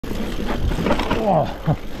Oh.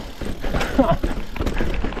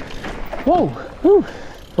 Whoa, whew.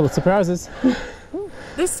 Full of surprises.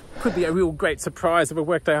 This could be a real great surprise of a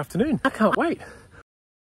workday afternoon. I can't wait.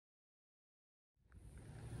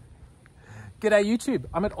 G'day YouTube,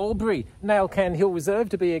 I'm at Albury Nail Can Hill Reserve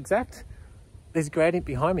to be exact. There's gradient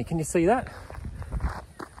behind me, can you see that?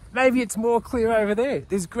 Maybe it's more clear over there.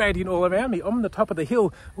 There's gradient all around me. I'm on the top of the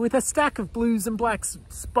hill with a stack of blues and blacks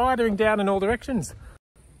spidering down in all directions.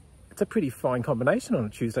 It's a pretty fine combination on a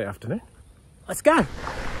Tuesday afternoon. Let's go.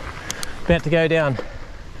 About to go down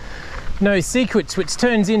No Secrets, which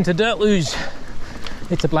turns into Dirt Luge.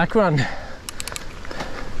 It's a black run.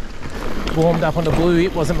 Warmed up on the blue,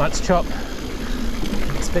 it wasn't much chop.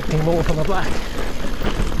 Expecting more from the black.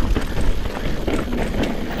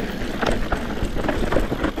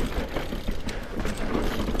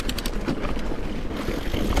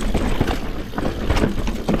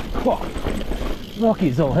 Whoa. Rocky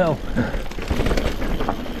as all hell.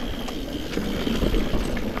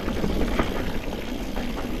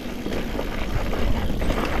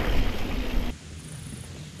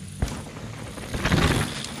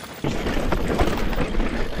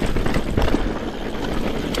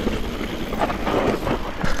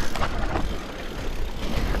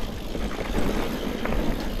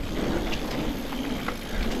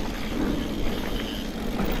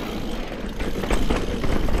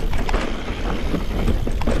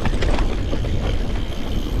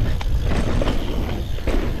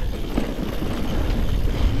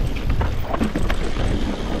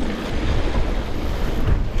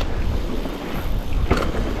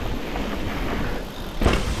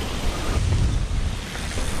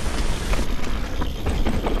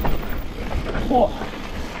 Whoa.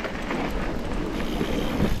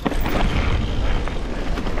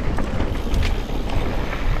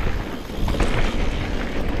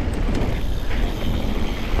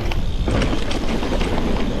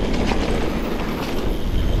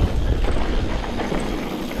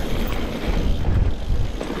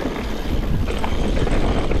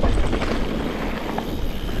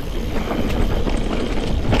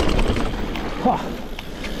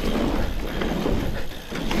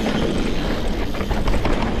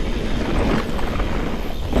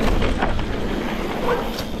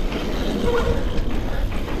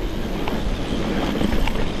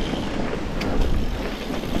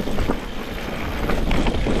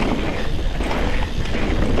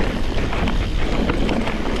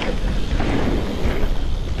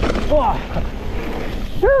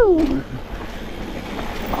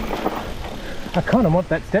 I kind of want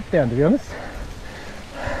that step down, to be honest.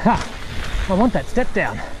 I want that step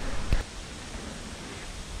down.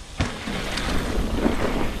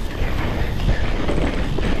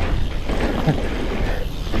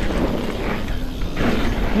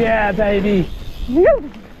 Yeah, baby. Woo!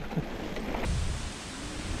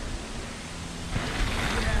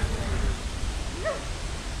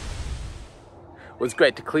 It was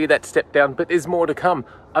great to clear that step down, but there's more to come.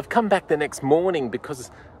 I've come back the next morning because,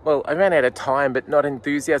 well, I ran out of time, but not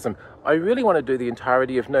enthusiasm. I really want to do the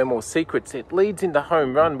entirety of No More Secrets. It leads into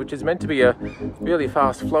Home Run, which is meant to be a really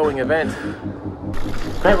fast-flowing event.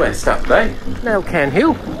 Great way to start today. Nail Can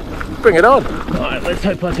Hill. Bring it on. All right, let's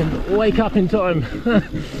hope I can wake up in time.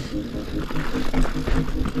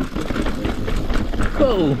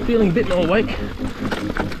 Oh, feeling a bit more awake.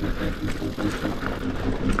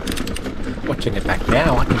 Watching it back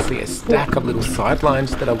now, I can see a stack of little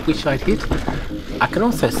sidelines that I wish I'd hit. I can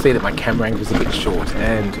also see that my camera angle is a bit short,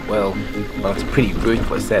 and well, it's pretty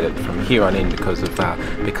ruthless at it from here on in because of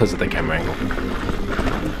the camera angle.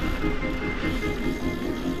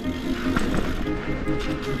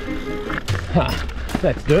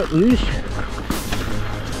 That's Dirt Luge.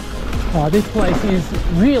 Oh, this place is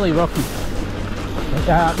really rocky.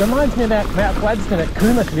 It reminds me about Mount Gladstone at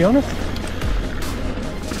Cooma, to be honest.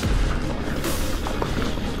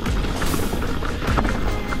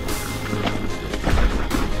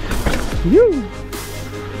 Woo!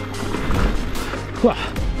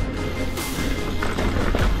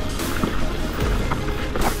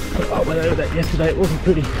 I went over that yesterday, it wasn't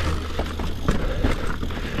pretty.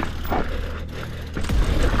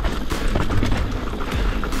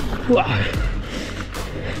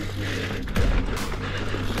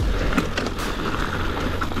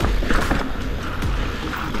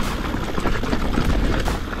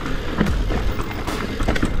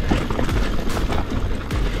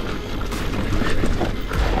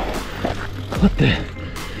 What the?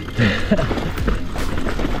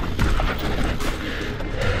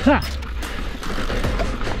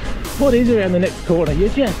 What is around the next corner? You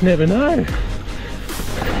just never know.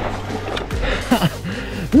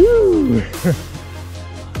 Woo.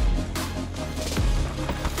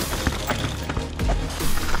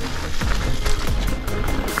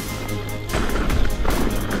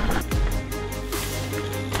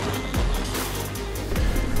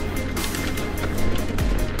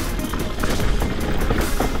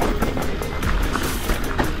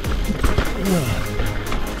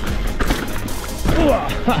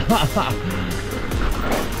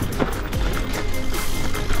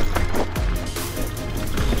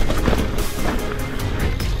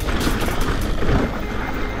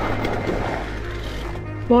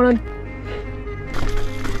 Morning.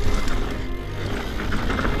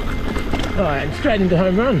 Alright, and straight into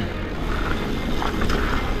home run.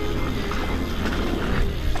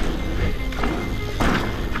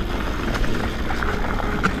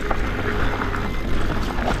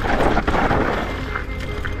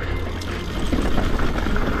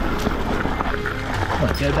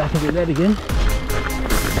 Might go back and do that again.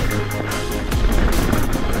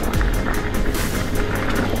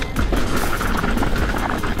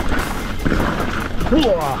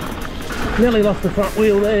 Ooh, nearly lost the front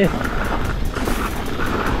wheel there.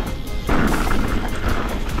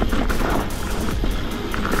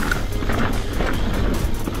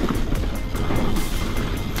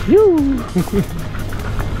 Yoo!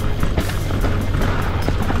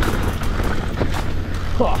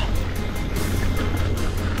 Oh.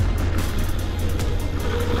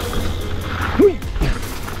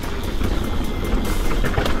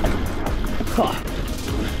 Oh.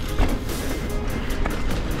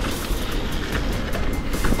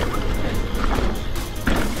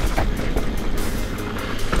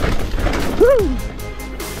 Woo!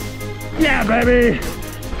 Yeah, baby!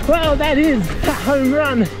 Well, that is a home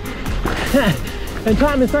run. And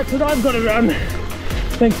time is such that I've got to run.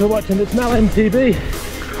 Thanks for watching. It's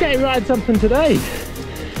Mtb. Go ride something today.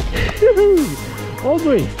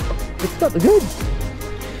 Albury, it's got the goods.